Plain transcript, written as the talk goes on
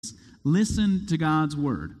Listen to God's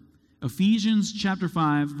word. Ephesians chapter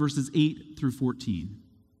 5, verses 8 through 14.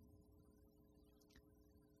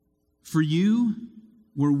 For you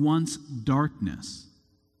were once darkness,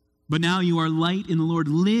 but now you are light in the Lord.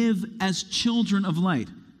 Live as children of light.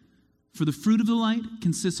 For the fruit of the light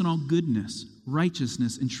consists in all goodness,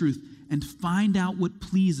 righteousness, and truth, and find out what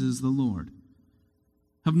pleases the Lord.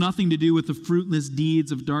 Have nothing to do with the fruitless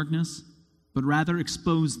deeds of darkness, but rather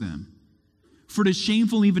expose them. For it is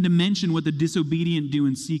shameful even to mention what the disobedient do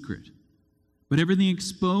in secret. But everything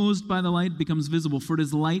exposed by the light becomes visible, for it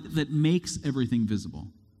is light that makes everything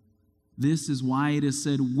visible. This is why it is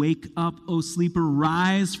said, "Wake up, O sleeper,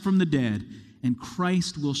 rise from the dead, and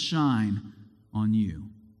Christ will shine on you."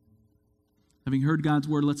 Having heard God's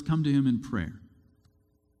word, let's come to him in prayer.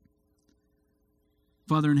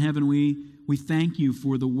 Father in heaven, we thank you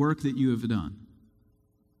for the work that you have done,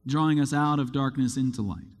 drawing us out of darkness into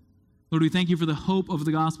light. Lord, we thank you for the hope of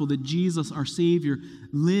the gospel that Jesus, our Savior,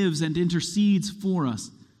 lives and intercedes for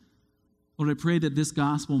us. Lord, I pray that this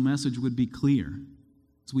gospel message would be clear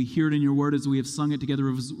as we hear it in your word, as we have sung it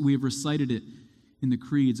together, as we have recited it in the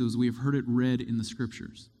creeds, as we have heard it read in the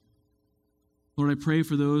scriptures. Lord, I pray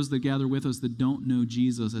for those that gather with us that don't know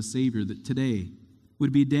Jesus as Savior, that today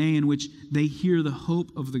would be a day in which they hear the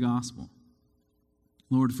hope of the gospel.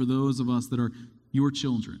 Lord, for those of us that are your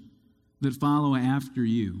children, that follow after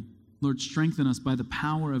you, Lord, strengthen us by the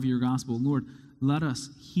power of your gospel. Lord, let us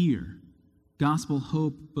hear gospel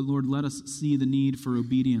hope, but Lord, let us see the need for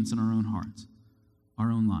obedience in our own hearts,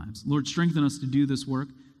 our own lives. Lord, strengthen us to do this work.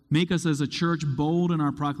 Make us as a church bold in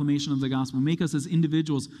our proclamation of the gospel. Make us as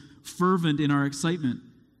individuals fervent in our excitement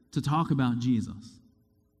to talk about Jesus.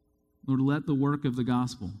 Lord, let the work of the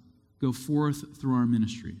gospel go forth through our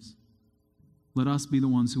ministries. Let us be the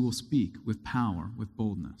ones who will speak with power, with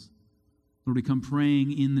boldness. Lord, we come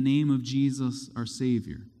praying in the name of Jesus, our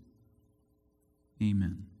Savior.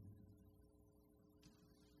 Amen.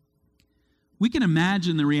 We can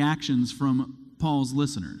imagine the reactions from Paul's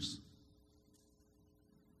listeners.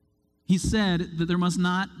 He said that there must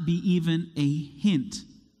not be even a hint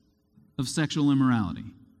of sexual immorality.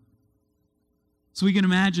 So we can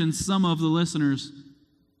imagine some of the listeners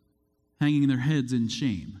hanging their heads in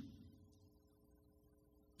shame,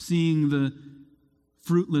 seeing the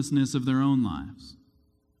fruitlessness of their own lives.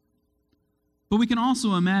 But we can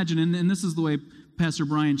also imagine, and this is the way Pastor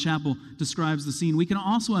Brian Chappell describes the scene, we can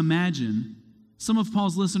also imagine some of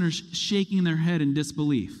Paul's listeners shaking their head in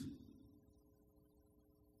disbelief.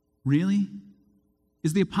 Really?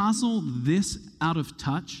 Is the apostle this out of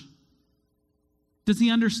touch? Does he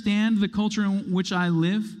understand the culture in which I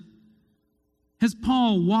live? Has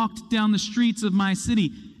Paul walked down the streets of my city?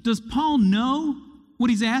 Does Paul know what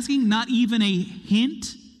he's asking? Not even a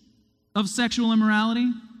hint of sexual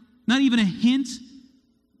immorality? Not even a hint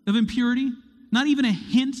of impurity? Not even a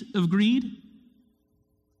hint of greed?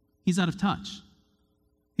 He's out of touch.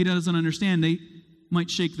 He doesn't understand. They might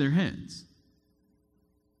shake their heads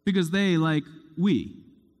because they, like we,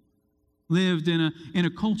 lived in a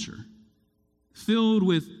culture filled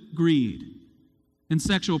with greed and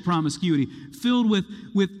sexual promiscuity, filled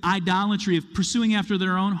with idolatry of pursuing after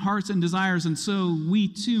their own hearts and desires, and so we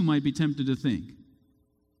too might be tempted to think,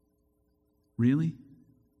 really?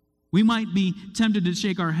 We might be tempted to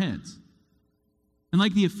shake our heads. And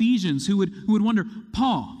like the Ephesians who would wonder,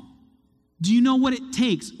 Paul, do you know what it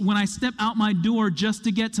takes when I step out my door just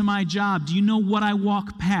to get to my job? Do you know what I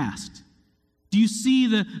walk past? Do you see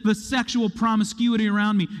the sexual promiscuity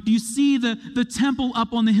around me? Do you see the temple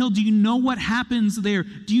up on the hill? Do you know what happens there?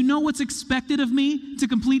 Do you know what's expected of me to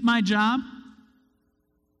complete my job?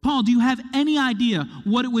 Paul, do you have any idea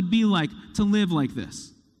what it would be like to live like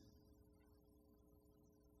this?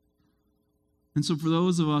 And so for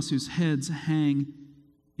those of us whose heads hang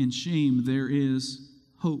in shame, there is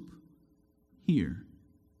hope here.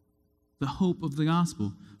 The hope of the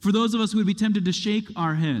gospel. For those of us who would be tempted to shake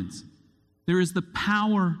our heads, there is the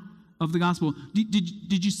power of the gospel.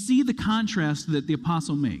 Did you see the contrast that the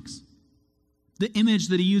apostle makes? The image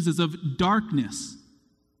that he uses of darkness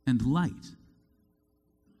and light.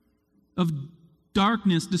 Of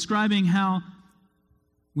darkness describing how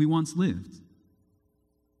we once lived.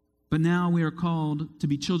 But now we are called to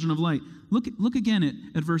be children of light. Look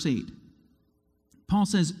again at verse 8. Paul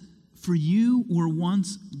says, "For you were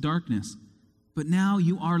once darkness, but now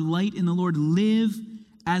you are light in the Lord. Live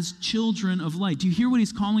as children of light." Do you hear what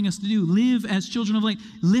he's calling us to do? Live as children of light.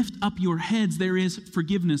 Lift up your heads. There is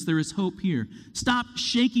forgiveness. There is hope here. Stop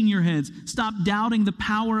shaking your heads. Stop doubting the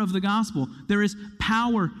power of the gospel. There is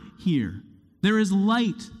power here. There is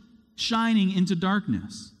light shining into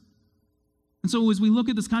darkness. And so as we look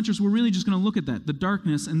at this contrast, we're really just going to look at that, the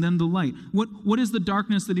darkness and then the light. What is the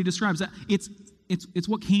darkness that he describes? It's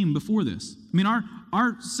what came before this. I mean,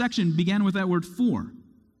 our section began with that word for.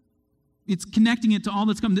 It's connecting it to all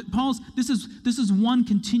that's come. This is one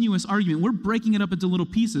continuous argument. We're breaking it up into little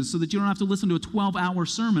pieces so that you don't have to listen to a 12-hour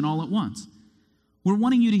sermon all at once. We're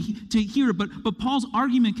wanting you to hear it, but Paul's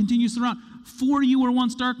argument continues throughout. For you were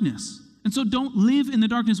once darkness. And so don't live in the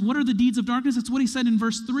darkness. What are the deeds of darkness? It's what he said in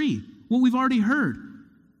verse 3, what we've already heard.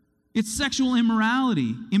 It's sexual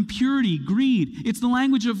immorality, impurity, greed. It's the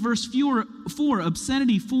language of verse 4,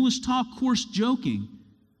 obscenity, foolish talk, coarse joking.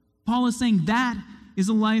 Paul is saying that is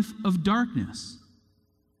a life of darkness.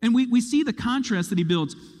 And we see the contrast that he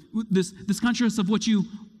builds, this contrast of what you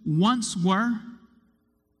once were.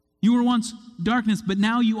 You were once darkness, but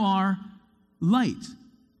now you are light.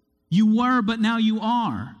 You were, but now you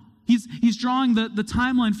are. He's drawing the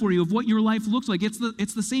timeline for you of what your life looks like. It's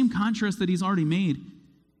the same contrast that he's already made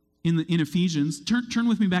in Ephesians. Turn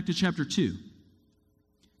with me back to chapter 2.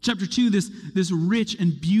 Chapter 2, this rich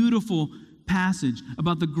and beautiful passage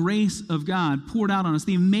about the grace of God poured out on us,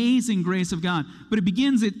 the amazing grace of God. But it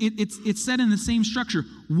begins, it's set in the same structure.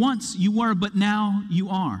 Once you were, but now you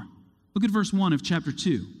are. Look at verse 1 of chapter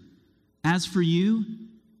 2. As for you,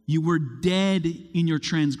 you were dead in your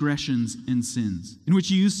transgressions and sins, in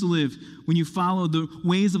which you used to live when you followed the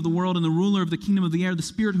ways of the world and the ruler of the kingdom of the air, the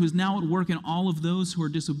spirit who is now at work in all of those who are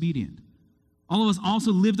disobedient. All of us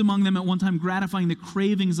also lived among them at one time, gratifying the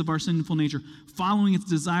cravings of our sinful nature, following its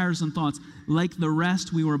desires and thoughts. Like the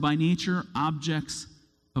rest, we were by nature objects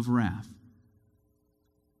of wrath.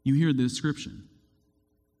 You hear the description.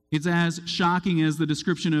 It's as shocking as the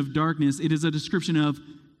description of darkness. It is a description of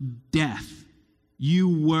death.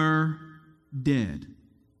 You were dead.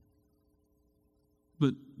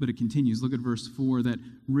 But it continues. Look at verse 4, that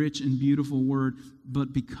rich and beautiful word.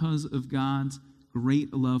 But because of God's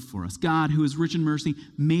great love for us, God, who is rich in mercy,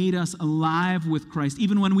 made us alive with Christ.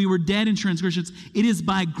 Even when we were dead in transgressions, it is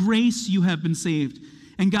by grace you have been saved.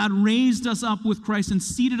 And God raised us up with Christ and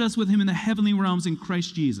seated us with him in the heavenly realms in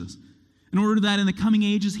Christ Jesus, in order that in the coming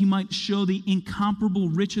ages he might show the incomparable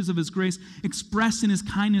riches of his grace expressed in his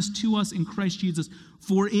kindness to us in Christ Jesus.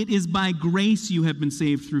 For it is by grace you have been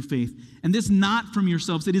saved through faith. And this not from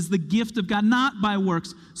yourselves. It is the gift of God, not by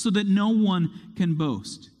works, so that no one can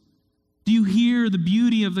boast. Do you hear the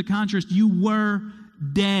beauty of the contrast? You were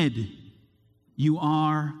dead. You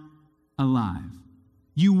are alive.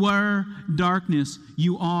 You were darkness.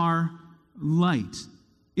 You are light.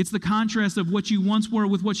 It's the contrast of what you once were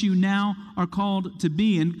with what you now are called to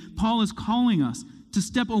be. And Paul is calling us to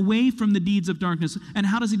step away from the deeds of darkness. And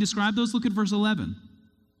how does he describe those? Look at verse 11.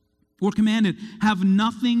 We're commanded, have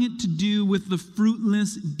nothing to do with the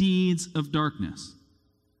fruitless deeds of darkness.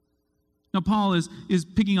 Now, Paul is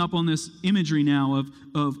picking up on this imagery now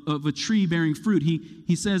of a tree bearing fruit.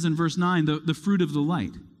 He says in verse 9, the fruit of the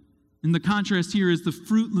light. And the contrast here is the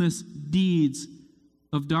fruitless deeds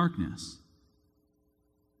of darkness.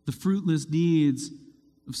 The fruitless deeds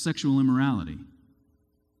of sexual immorality,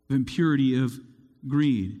 of impurity, of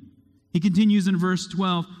greed. He continues in verse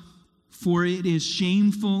 12, for it is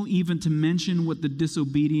shameful even to mention what the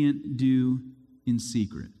disobedient do in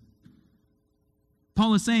secret.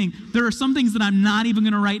 Paul is saying, there are some things that I'm not even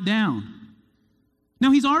going to write down.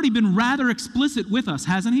 Now, he's already been rather explicit with us,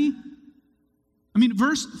 hasn't he? I mean,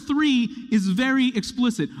 verse 3 is very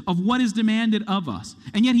explicit of what is demanded of us.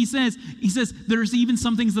 And yet he says, there's even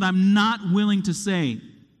some things that I'm not willing to say.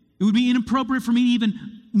 It would be inappropriate for me to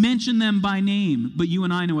even mention them by name, but you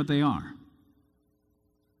and I know what they are.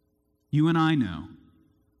 You and I know,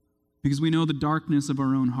 because we know the darkness of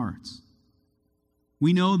our own hearts.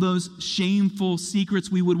 We know those shameful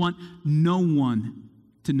secrets we would want no one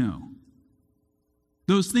to know.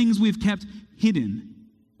 Those things we've kept hidden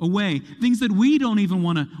away, things that we don't even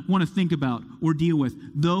want to think about or deal with.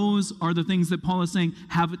 Those are the things that Paul is saying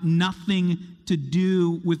have nothing to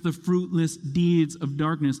do with the fruitless deeds of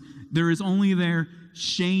darkness. There is only their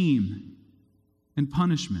shame and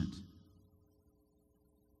punishment.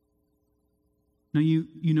 Now you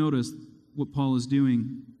notice what Paul is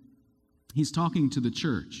doing. He's talking to the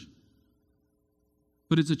church.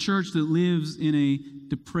 But it's a church that lives in a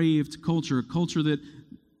depraved culture, a culture that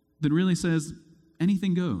really says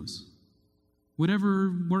anything goes.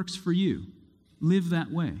 Whatever works for you, live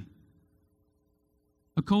that way.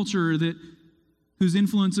 A culture whose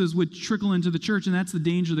influences would trickle into the church, and that's the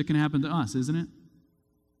danger that can happen to us, isn't it?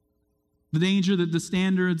 The danger that the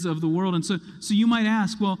standards of the world, and so you might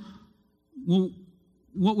ask, well,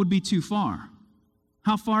 what would be too far?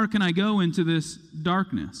 How far can I go into this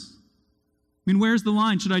darkness? I mean, where's the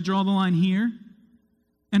line? Should I draw the line here?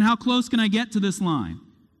 And how close can I get to this line?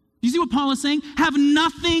 Do you see what Paul is saying? Have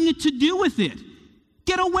nothing to do with it.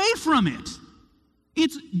 Get away from it.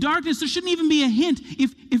 It's darkness. There shouldn't even be a hint.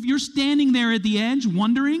 If you're standing there at the edge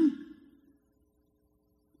wondering,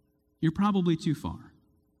 you're probably too far.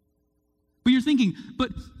 But you're thinking,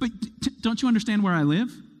 but don't you understand where I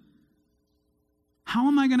live? How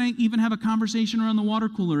am I going to even have a conversation around the water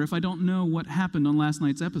cooler if I don't know what happened on last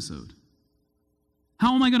night's episode?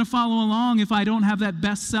 How am I going to follow along if I don't have that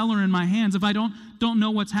bestseller in my hands, if I don't know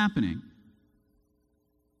what's happening?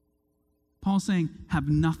 Paul's saying, have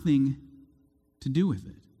nothing to do with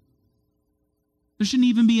it. There shouldn't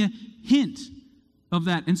even be a hint of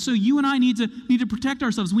that. And so you and I need to protect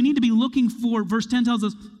ourselves. We need to be looking for, verse 10 tells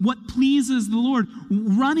us, what pleases the Lord,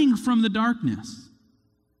 running from the darkness.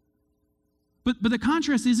 But the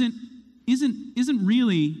contrast isn't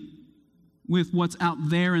really with what's out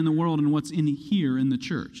there in the world and what's in here in the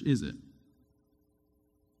church, is it?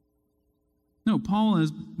 No, Paul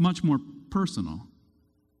is much more personal.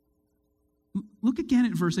 Look again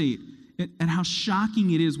at verse 8, at how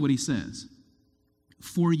shocking it is what he says.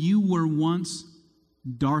 For you were once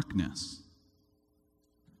darkness.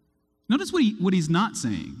 Notice what he's not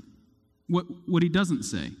saying, what he doesn't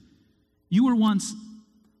say. You were once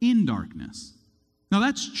in darkness. Now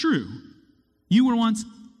that's true. You were once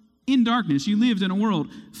in darkness. You lived in a world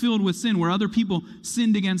filled with sin where other people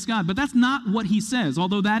sinned against God. But that's not what he says,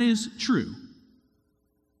 although that is true.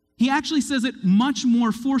 He actually says it much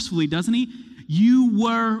more forcefully, doesn't he? You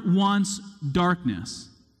were once darkness.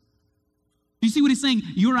 Do you see what he's saying?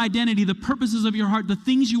 Your identity, the purposes of your heart, the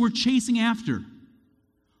things you were chasing after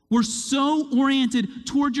were so oriented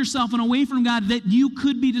toward yourself and away from God that you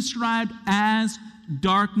could be described as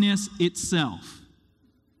darkness itself.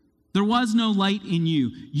 There was no light in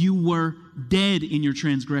you. You were dead in your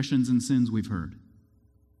transgressions and sins, we've heard.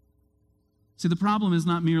 See, the problem is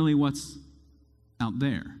not merely what's out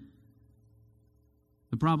there.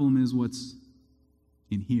 The problem is what's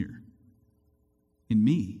in here, in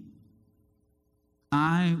me.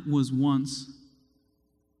 I was once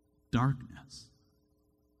darkness.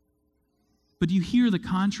 But do you hear the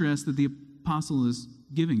contrast that the apostle is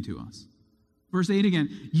giving to us? Verse 8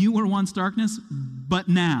 again, you were once darkness, but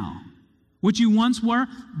now. What you once were,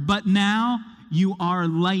 but now you are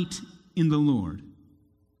light in the Lord.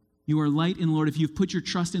 You are light in the Lord if you've put your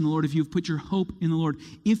trust in the Lord, if you've put your hope in the Lord.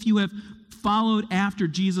 If you have followed after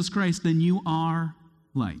Jesus Christ, then you are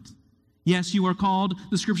light. Yes, you are called,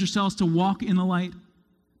 the scriptures tell us, to walk in the light,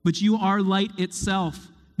 but you are light itself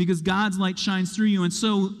because God's light shines through you. And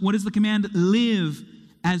so, what is the command? Live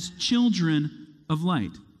as children of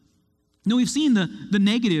light. Now, we've seen the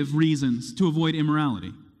negative reasons to avoid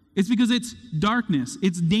immorality. It's because it's darkness,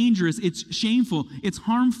 it's dangerous, it's shameful, it's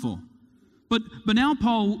harmful. But now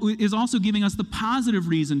Paul is also giving us the positive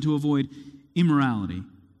reason to avoid immorality,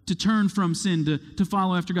 to turn from sin, to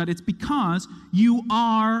follow after God. It's because you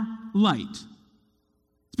are light.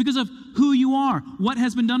 It's because of who you are, what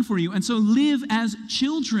has been done for you. And so live as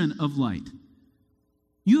children of light.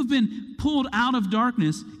 You have been pulled out of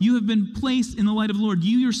darkness. You have been placed in the light of the Lord.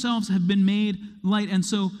 You yourselves have been made light, and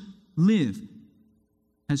so live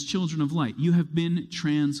as children of light. You have been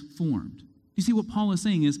transformed. You see what Paul is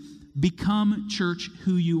saying is, become church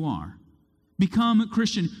who you are. Become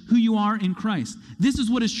Christian who you are in Christ. This is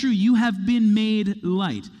what is true. You have been made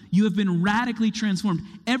light. You have been radically transformed.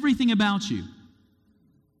 Everything about you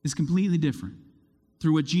is completely different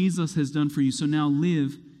through what Jesus has done for you. So now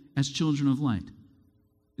live as children of light.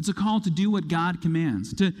 It's a call to do what God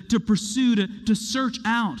commands, to pursue, to search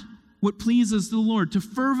out what pleases the Lord, to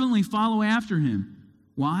fervently follow after him.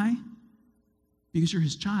 Why? Because you're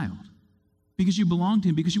his child. Because you belong to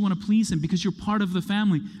him, because you want to please him, because you're part of the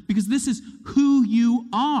family, because this is who you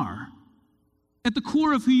are. At the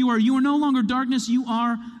core of who you are no longer darkness, you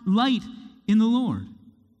are light in the Lord.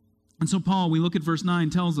 And so Paul, we look at verse 9,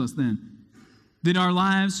 tells us then that our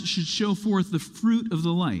lives should show forth the fruit of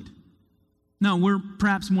the light. Now, we're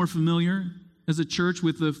perhaps more familiar as a church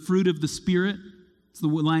with the fruit of the Spirit. It's the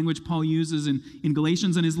language Paul uses in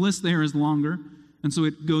Galatians, and his list there is longer. And so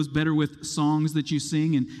it goes better with songs that you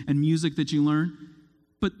sing and music that you learn.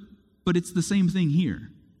 But it's the same thing here.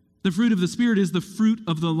 The fruit of the Spirit is the fruit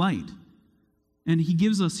of the light. And he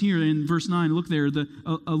gives us here in verse 9, look there,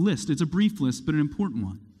 a list. It's a brief list, but an important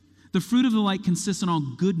one. The fruit of the light consists in all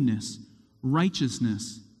goodness,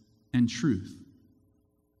 righteousness, and truth.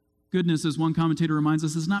 Goodness, as one commentator reminds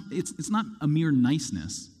us, it's not a mere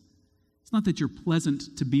niceness. It's not that you're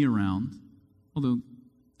pleasant to be around, although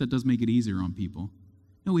that does make it easier on people.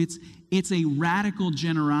 No, it's a radical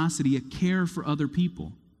generosity, a care for other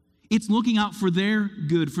people. It's looking out for their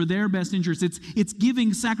good, for their best interest. It's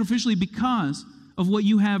giving sacrificially because of what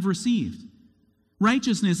you have received.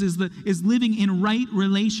 Righteousness is living in right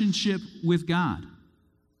relationship with God,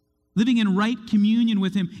 living in right communion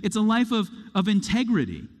with Him. It's a life of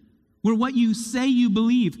integrity, where what you say you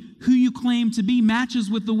believe, who you claim to be, matches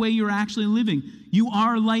with the way you're actually living. You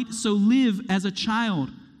are light, so live as a child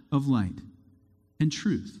of light and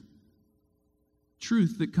truth.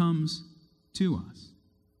 Truth that comes to us.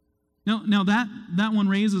 Now that one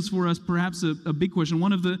raises for us perhaps a big question,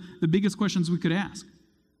 one of the biggest questions we could ask.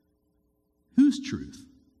 Whose truth?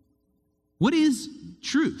 What is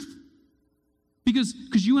truth?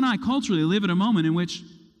 Because you and I culturally live at a moment in which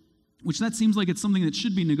that seems like it's something that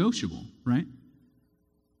should be negotiable, right?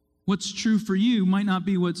 What's true for you might not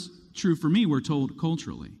be what's true for me, we're told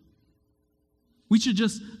culturally. We should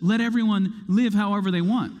just let everyone live however they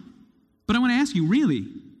want. But I want to ask you, really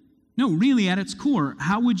at its core,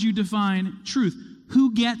 how would you define truth?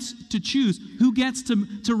 Who gets to choose? Who gets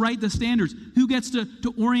to write the standards? Who gets to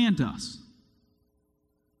orient us?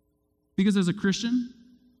 Because as a Christian,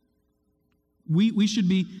 we should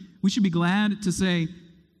be glad to say,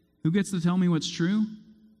 who gets to tell me what's true?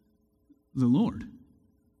 The Lord.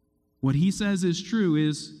 What He says is true.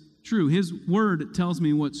 His word tells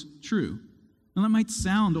me what's true. Now that might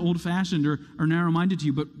sound old-fashioned or narrow-minded to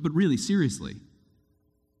you, but really, seriously,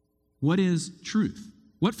 what is truth?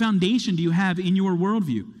 What foundation do you have in your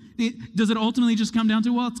worldview? Does it ultimately just come down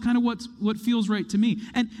to, well, it's kind of what feels right to me?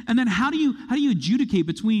 And then how do you adjudicate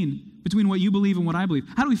between what you believe and what I believe?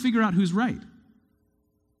 How do we figure out who's right?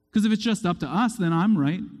 Because if it's just up to us, then I'm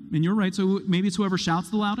right and you're right. So maybe it's whoever shouts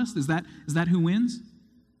the loudest. Is that who wins?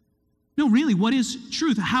 No, really, what is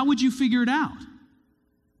truth? How would you figure it out?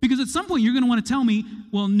 Because at some point you're going to want to tell me,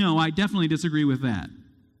 well, no, I definitely disagree with that.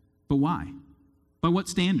 But why? By what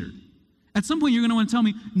standard? At some point you're going to want to tell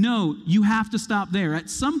me, no, you have to stop there. At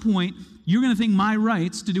some point you're going to think my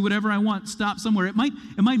rights to do whatever I want stop somewhere. It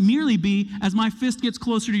might merely be as my fist gets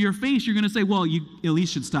closer to your face, you're going to say, well, you at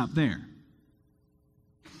least should stop there.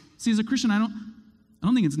 See, as a Christian, I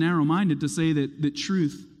don't think it's narrow-minded to say that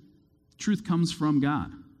truth comes from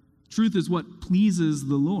God. Truth is what pleases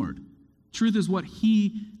the Lord. Truth is what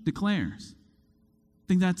He declares. I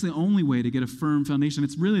think that's the only way to get a firm foundation.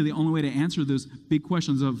 It's really the only way to answer those big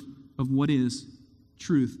questions of what is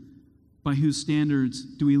truth, by whose standards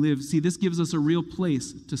do we live. See, this gives us a real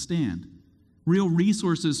place to stand, real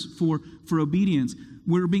resources for obedience.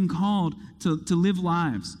 We're being called to live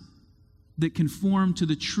lives that conform to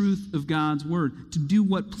the truth of God's word, to do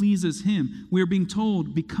what pleases Him. We're being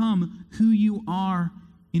told, become who you are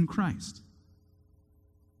in Christ.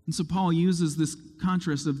 And so Paul uses this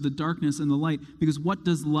contrast of the darkness and the light, because what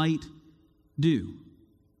does light do?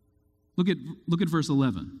 Look at verse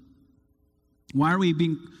 11. Why are we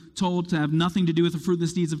being told to have nothing to do with the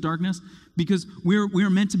fruitless deeds of darkness? Because we're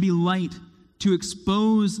meant to be light to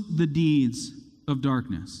expose the deeds of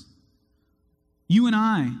darkness. You and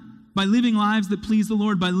I, by living lives that please the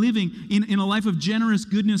Lord, by living in a life of generous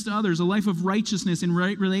goodness to others, a life of righteousness in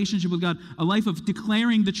right relationship with God, a life of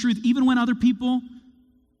declaring the truth, even when other people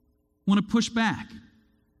want to push back.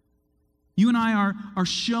 You and I are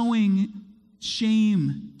showing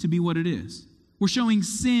shame to be what it is. We're showing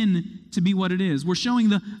sin to be what it is. We're showing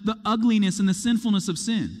the ugliness and the sinfulness of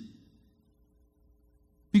sin.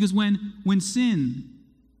 Because when sin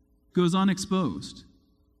goes unexposed,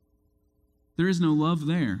 there is no love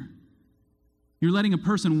there. You're letting a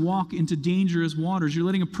person walk into dangerous waters. You're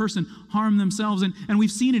letting a person harm themselves. And we've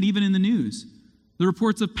seen it even in the news. The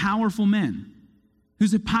reports of powerful men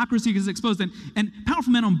whose hypocrisy is exposed. And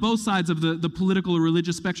powerful men on both sides of the political or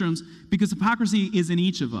religious spectrums, because hypocrisy is in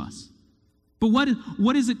each of us. But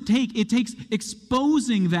what does it take? It takes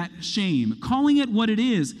exposing that shame, calling it what it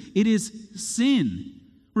is. It is sin,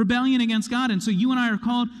 rebellion against God. And so you and I are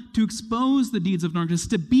called to expose the deeds of darkness,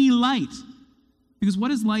 to be light. Because what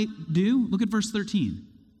does light do? Look at verse 13.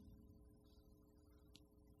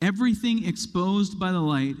 Everything exposed by the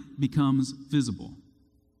light becomes visible.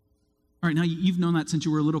 All right, now you've known that since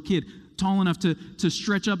you were a little kid, tall enough to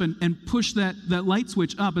stretch up and push that light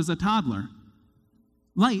switch up as a toddler.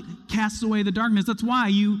 Light casts away the darkness. That's why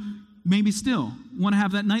you maybe still want to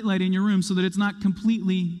have that nightlight in your room so that it's not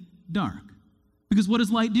completely dark. Because what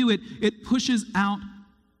does light do? It pushes out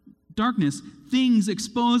darkness. Things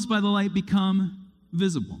exposed by the light become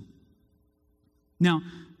visible. Now,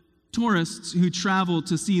 tourists who travel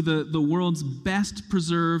to see the world's best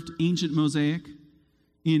preserved ancient mosaic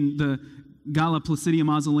in the Galla Placidia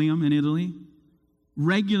Mausoleum in Italy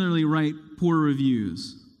regularly write poor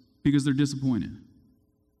reviews because they're disappointed.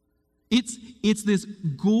 It's this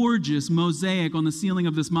gorgeous mosaic on the ceiling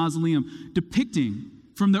of this mausoleum depicting,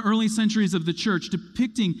 from the early centuries of the church,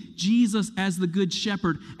 depicting Jesus as the Good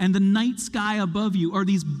Shepherd, and the night sky above you are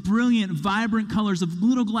these brilliant, vibrant colors of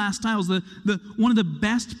little glass tiles, one of the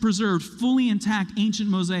best preserved, fully intact ancient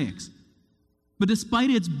mosaics. But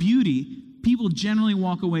despite its beauty, people generally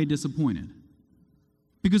walk away disappointed.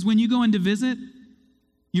 Because when you go in to visit,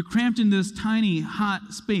 you're cramped in this tiny,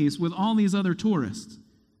 hot space with all these other tourists,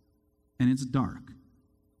 and it's dark.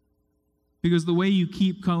 Because the way you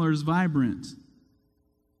keep colors vibrant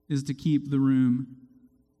is to keep the room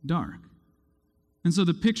dark. And so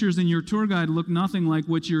the pictures in your tour guide look nothing like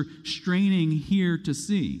what you're straining here to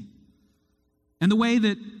see. And the way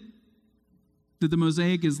that the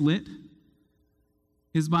mosaic is lit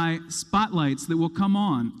is by spotlights that will come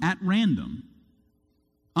on at random,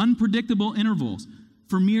 unpredictable intervals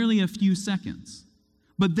for merely a few seconds.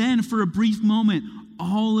 But then, for a brief moment,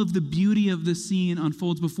 all of the beauty of the scene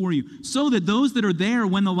unfolds before you, so that those that are there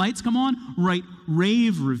when the lights come on write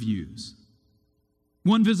rave reviews.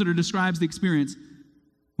 One visitor describes the experience: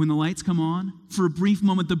 when the lights come on, for a brief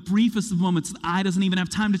moment, the briefest of moments, the eye doesn't even have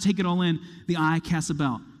time to take it all in, the eye casts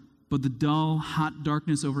about. But the dull, hot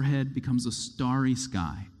darkness overhead becomes a starry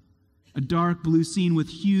sky, a dark blue scene with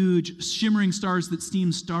huge, shimmering stars that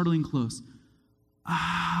seem startling close.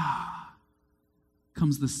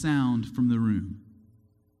 Comes the sound from the room.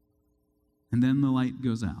 And then the light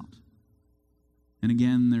goes out. And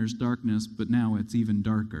again, there's darkness, but now it's even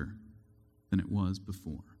darker than it was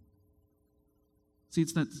before. See,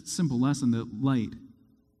 it's that simple lesson that light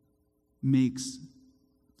makes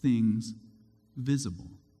things visible.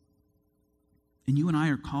 And you and I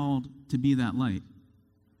are called to be that light.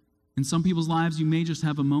 In some people's lives, you may just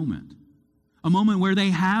have a moment where they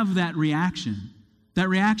have that reaction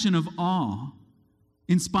of awe,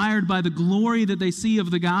 inspired by the glory that they see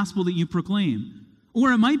of the gospel that you proclaim.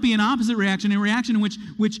 Or it might be an opposite reaction, a reaction in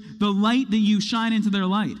which the light that you shine into their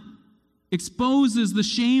light exposes the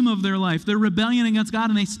shame of their life, their rebellion against God,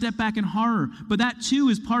 and they step back in horror. But that too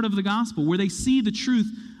is part of the gospel, where they see the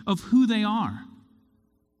truth of who they are.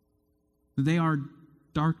 They are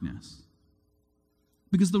darkness.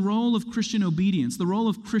 Because the role of Christian obedience, the role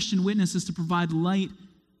of Christian witness, is to provide light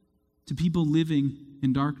to people living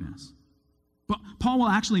in darkness. But Paul will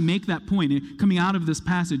actually make that point coming out of this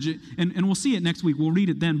passage, and we'll see it next week. We'll read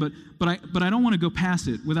it then, but I don't want to go past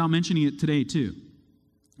it without mentioning it today too.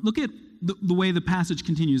 Look at the way the passage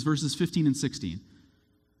continues, verses 15 and 16.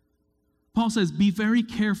 Paul says, "Be very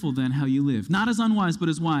careful then how you live, not as unwise but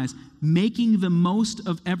as wise, making the most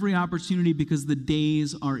of every opportunity because the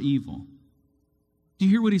days are evil." Do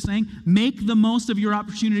you hear what he's saying? Make the most of your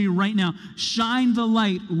opportunity right now. Shine the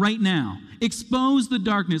light right now. Expose the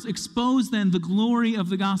darkness. Expose then the glory of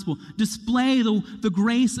the gospel. Display the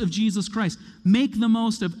grace of Jesus Christ. Make the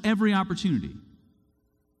most of every opportunity.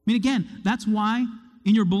 I mean, again, that's why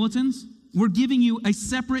in your bulletins, we're giving you a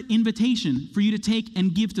separate invitation for you to take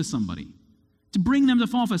and give to somebody, to bring them to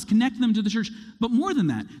Fall Fest, connect them to the church. But more than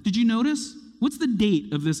that, did you notice? What's the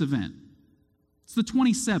date of this event? It's the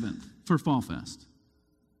 27th for Fall Fest.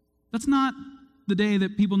 That's not the day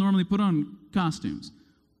that people normally put on costumes.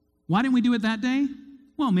 Why didn't we do it that day?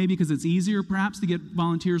 Well, maybe because it's easier perhaps to get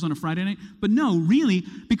volunteers on a Friday night. But no, really,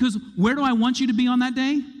 because where do I want you to be on that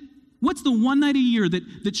day? What's the one night a year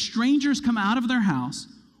that strangers come out of their house,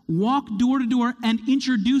 walk door to door, and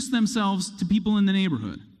introduce themselves to people in the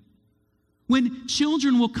neighborhood? When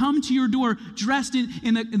children will come to your door dressed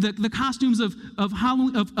in the costumes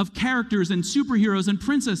of characters and superheroes and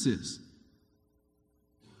princesses.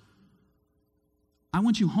 I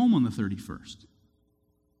want you home on the 31st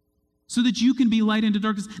so that you can be light into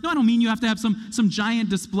darkness. No, I don't mean you have to have some giant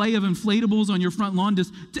display of inflatables on your front lawn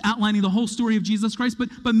just outlining the whole story of Jesus Christ,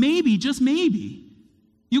 but maybe, just maybe,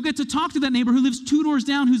 you'll get to talk to that neighbor who lives 2 doors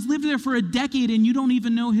down, who's lived there for a decade, and you don't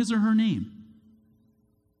even know his or her name.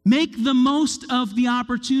 Make the most of the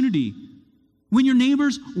opportunity. When your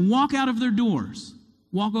neighbors walk out of their doors,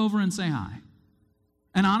 walk over and say hi.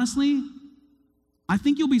 And honestly, I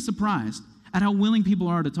think you'll be surprised at how willing people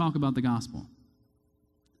are to talk about the gospel.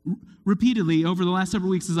 Repeatedly, over the last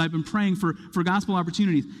several weeks, as I've been praying for gospel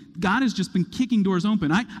opportunities, God has just been kicking doors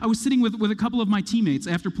open. I was sitting with a couple of my teammates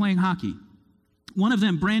after playing hockey. One of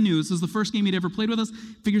them, brand new, this is the first game he'd ever played with us,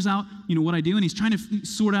 figures out, what I do, and he's trying to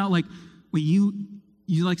sort out, wait, you're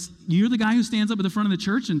the guy who stands up at the front of the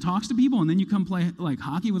church and talks to people, and then you come play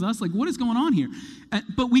hockey with us? What is going on here?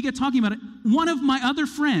 But we get talking about it. One of my other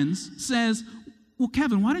friends says, "Well,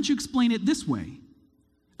 Kevin, why don't you explain it this way?"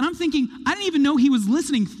 And I'm thinking, I didn't even know he was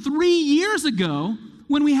listening 3 years ago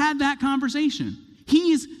when we had that conversation.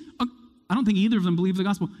 He's I don't think either of them believe the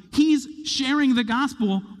gospel. He's sharing the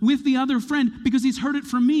gospel with the other friend because he's heard it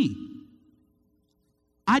from me.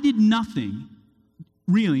 I did nothing,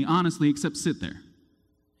 really, honestly, except sit there.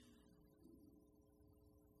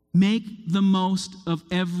 Make the most of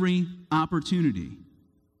every opportunity.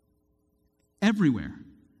 Everywhere.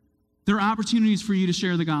 There are opportunities for you to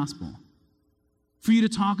share the gospel, for you to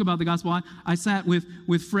talk about the gospel. I sat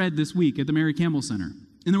with Fred this week at the Mary Campbell Center,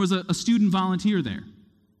 and there was a student volunteer there.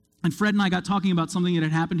 And Fred and I got talking about something that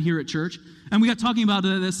had happened here at church, and we got talking about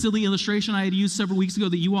the silly illustration I had used several weeks ago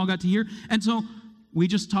that you all got to hear, and so we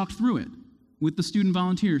just talked through it with the student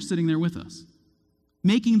volunteer sitting there with us,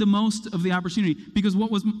 making the most of the opportunity, because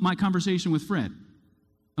what was my conversation with Fred?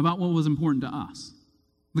 About what was important to us.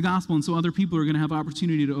 The gospel, and so other people are going to have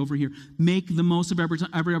opportunity to overhear. Make the most of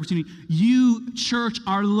every opportunity. You, church,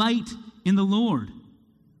 are light in the Lord.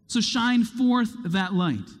 So shine forth that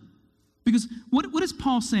light. Because what is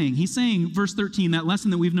Paul saying? He's saying, verse 13, that lesson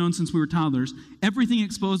that we've known since we were toddlers, everything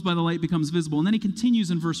exposed by the light becomes visible. And then he continues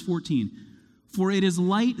in verse 14, for it is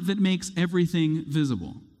light that makes everything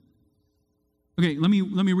visible. Okay, let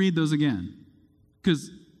me read those again, because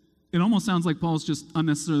it almost sounds like Paul's just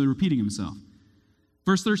unnecessarily repeating himself.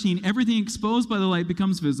 Verse 13, everything exposed by the light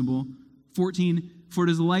becomes visible. 14, for it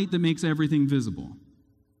is light that makes everything visible.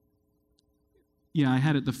 Yeah, I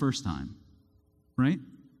had it the first time, right?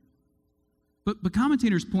 But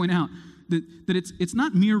commentators point out that it's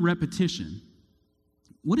not mere repetition.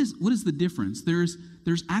 What is the difference? There's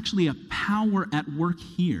actually a power at work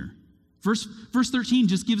here. Verse 13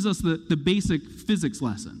 just gives us the basic physics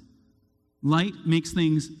lesson. Light makes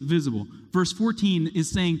things visible. Verse 14 is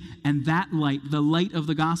saying, and that light, the light of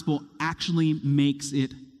the gospel, actually makes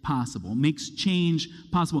it possible, makes change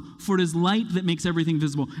possible. For it is light that makes everything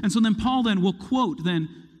visible. And so then Paul will quote then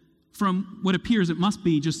from what appears, it must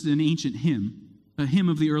be just an ancient hymn, a hymn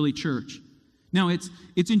of the early church. Now, it's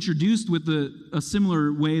introduced with a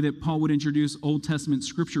similar way that Paul would introduce Old Testament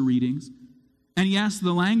scripture readings. And yes,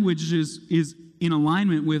 the language is in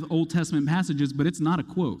alignment with Old Testament passages, but it's not a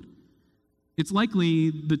quote. It's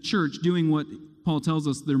likely the church doing what Paul tells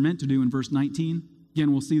us they're meant to do in verse 19.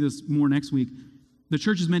 Again, we'll see this more next week. The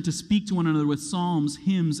church is meant to speak to one another with psalms,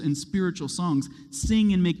 hymns, and spiritual songs.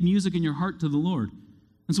 Sing and make music in your heart to the Lord.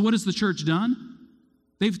 And so what has the church done?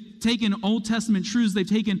 They've taken Old Testament truths, they've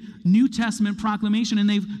taken New Testament proclamation, and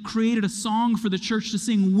they've created a song for the church to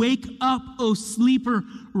sing. Wake up, O sleeper,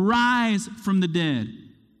 rise from the dead,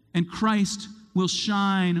 and Christ will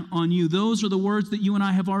shine on you. Those are the words that you and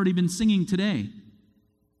I have already been singing today.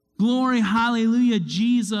 Glory, hallelujah,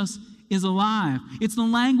 Jesus is alive. It's the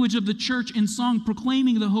language of the church in song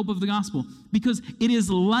proclaiming the hope of the gospel, because it is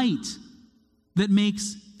light that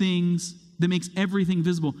makes everything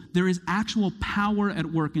visible. There is actual power at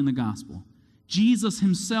work in the gospel. Jesus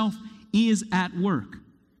himself is at work. I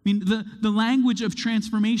mean, the language of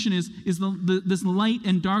transformation is this light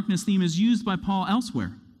and darkness theme is used by Paul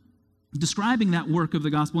elsewhere, describing that work of the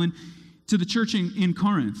gospel. And to the church in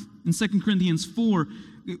Corinth, in 2 Corinthians 4,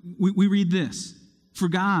 we read this. For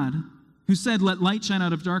God, who said, let light shine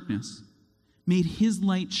out of darkness, made his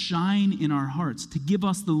light shine in our hearts to give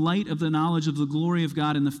us the light of the knowledge of the glory of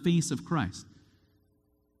God in the face of Christ.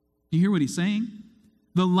 Do you hear what he's saying?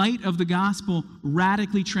 The light of the gospel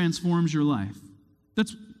radically transforms your life.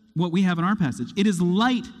 That's what we have in our passage. It is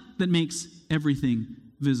light that makes everything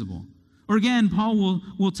visible. Or again, Paul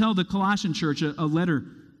will tell the Colossian church a letter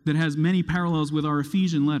that has many parallels with our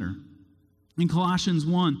Ephesian letter. In Colossians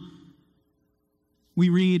 1, we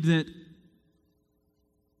read that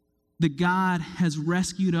God has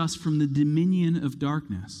rescued us from the dominion of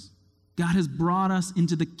darkness. God has brought us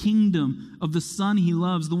into the kingdom of the Son he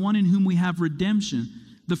loves, the one in whom we have redemption,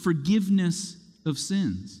 the forgiveness of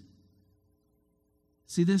sins.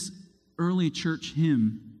 See, this early church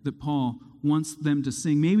hymn that Paul wants them to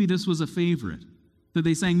sing, maybe this was a favorite that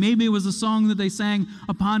they sang. Maybe it was a song that they sang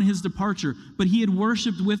upon his departure, but he had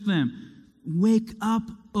worshiped with them. Wake up,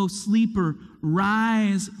 O sleeper,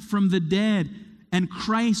 rise from the dead, and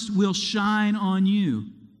Christ will shine on you.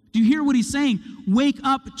 Do you hear what he's saying? Wake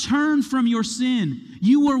up, turn from your sin.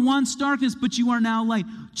 You were once darkness, but you are now light.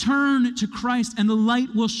 Turn to Christ, and the light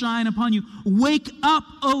will shine upon you. Wake up,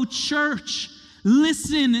 O church.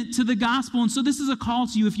 Listen to the gospel. And so this is a call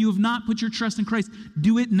to you. If you have not put your trust in Christ,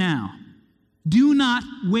 do it now. Do not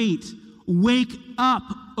wait. Wake up,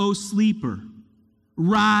 O sleeper.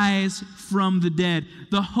 Rise from the dead.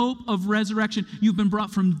 The hope of resurrection. You've been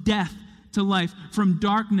brought from death to life, from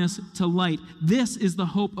darkness to light. This is the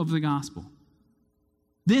hope of the gospel.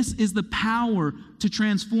 This is the power to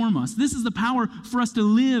transform us. This is the power for us to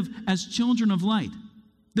live as children of light.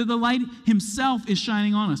 That the light himself is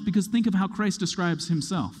shining on us, because think of how Christ describes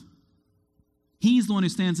himself. He's the one who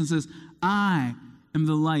stands and says, I am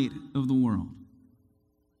the light of the world.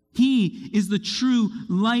 He is the true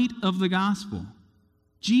light of the gospel.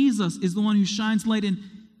 Jesus is the one who shines light in.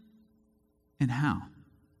 And how?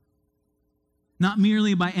 Not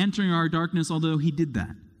merely by entering our darkness, although he did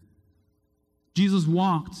that. Jesus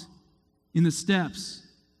walked in the steps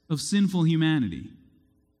of sinful humanity.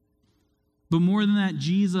 But more than that,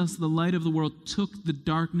 Jesus, the light of the world, took the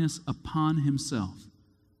darkness upon himself.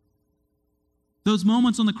 Those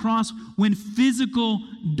moments on the cross when physical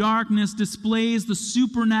darkness displays the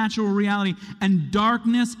supernatural reality and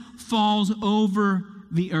darkness falls over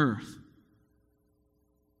the earth.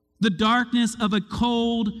 The darkness of a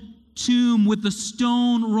cold tomb with the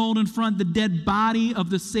stone rolled in front, the dead body of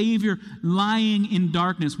the Savior lying in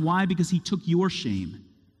darkness. Why? Because he took your shame.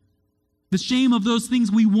 The shame of those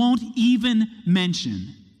things we won't even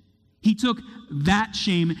mention. He took that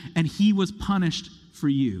shame and he was punished for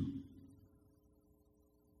you.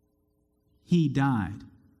 He died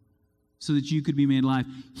so that you could be made alive.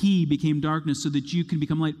 He became darkness so that you can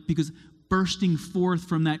become light, because bursting forth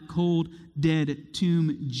from that cold, dead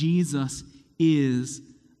tomb, Jesus is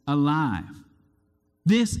alive.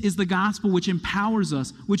 This is the gospel which empowers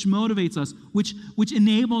us, which motivates us, which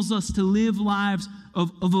enables us to live lives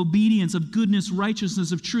of obedience, of goodness,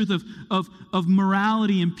 righteousness, of truth, of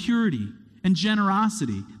morality and purity and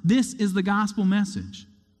generosity. This is the gospel message.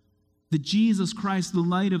 That Jesus Christ, the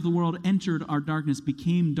light of the world, entered our darkness,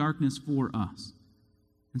 became darkness for us.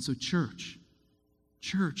 And so church,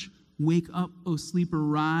 wake up, O sleeper,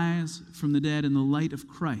 rise from the dead, and the light of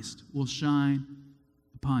Christ will shine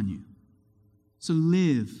upon you. So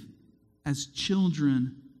live as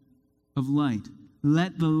children of light.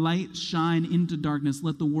 Let the light shine into darkness.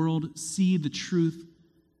 Let the world see the truth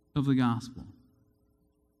of the gospel.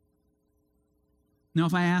 Now,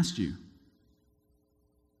 if I asked you,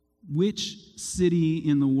 which city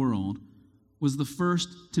in the world was the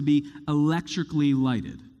first to be electrically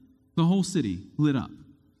lighted? The whole city lit up.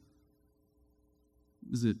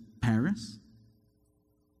 Is it Paris?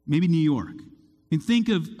 Maybe New York. And think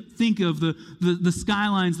of the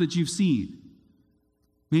skylines that you've seen.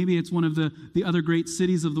 Maybe it's one of the other great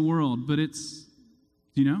cities of the world, but it's,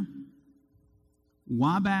 do you know?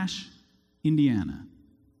 Wabash, Indiana.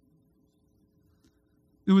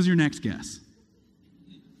 It was your next guess.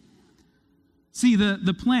 See,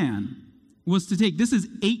 the plan was to take, this is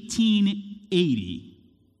 1880,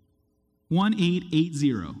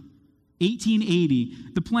 1880. 1880,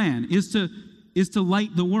 the plan is to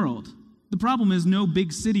light the world. The problem is no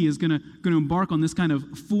big city is going to embark on this kind of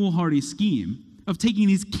foolhardy scheme of taking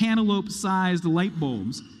these cantaloupe-sized light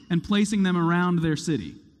bulbs and placing them around their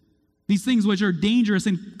city. These things which are dangerous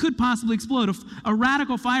and could possibly explode, a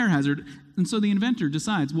radical fire hazard. And so the inventor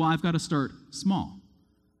decides, well, I've got to start small.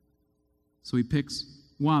 So he picks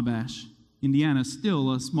Wabash, Indiana,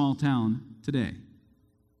 still a small town today.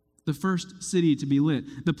 The first city to be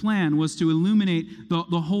lit. The plan was to illuminate the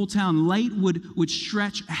whole town. Light would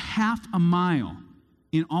stretch half a mile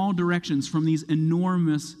in all directions from these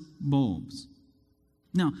enormous bulbs.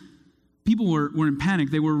 Now, people were in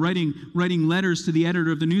panic. They were writing letters to the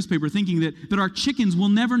editor of the newspaper thinking that our chickens will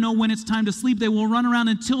never know when it's time to sleep. They will run around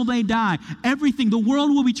until they die. Everything, the world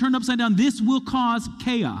will be turned upside down. This will cause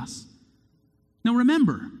chaos. Now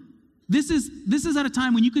remember, this is at a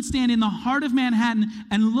time when you could stand in the heart of Manhattan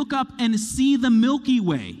and look up and see the Milky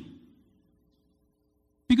Way.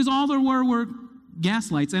 Because all there were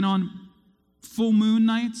gas lights. And on full moon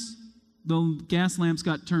nights, the gas lamps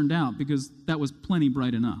got turned out because that was plenty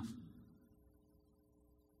bright enough.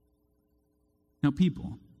 Now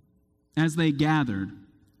people, as they gathered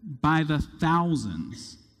by the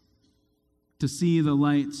thousands to see the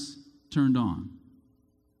lights turned on,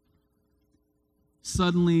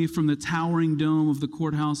 suddenly, from the towering dome of the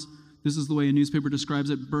courthouse, this is the way a newspaper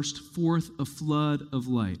describes it, burst forth a flood of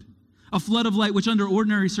light. A flood of light which under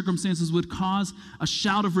ordinary circumstances would cause a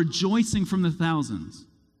shout of rejoicing from the thousands.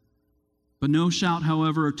 But no shout,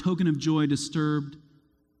 however, or token of joy disturbed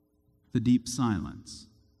the deep silence.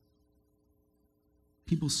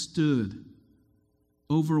 People stood,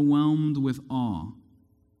 overwhelmed with awe,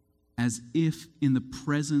 as if in the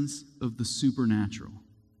presence of the supernatural.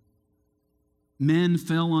 Men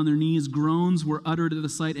fell on their knees, groans were uttered at the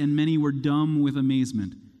sight, and many were dumb with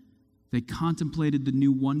amazement. They contemplated the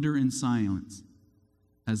new wonder in silence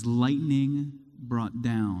as lightning brought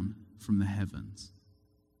down from the heavens.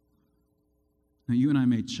 Now, you and I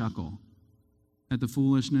may chuckle at the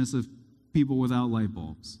foolishness of people without light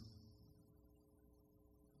bulbs.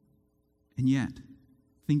 And yet,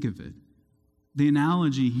 think of it. The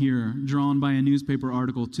analogy here, drawn by a newspaper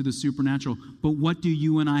article to the supernatural, but what do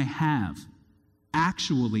you and I have?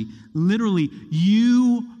 Actually, literally,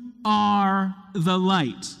 you are the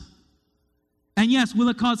light. And yes, will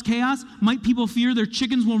it cause chaos? Might people fear their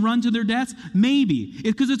chickens will run to their deaths? Maybe,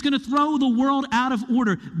 because it's going to throw the world out of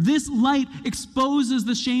order. This light exposes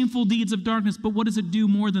the shameful deeds of darkness, but what does it do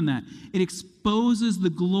more than that? It exposes the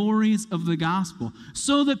glories of the gospel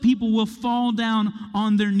so that people will fall down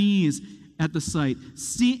on their knees at the sight,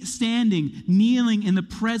 standing, kneeling in the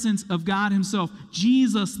presence of God himself.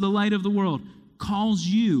 Jesus, the light of the world, calls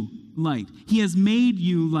you light. He has made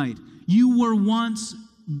you light. You were once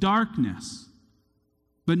darkness,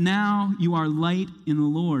 but now you are light in the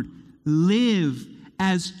Lord. Live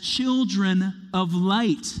as children of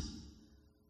light.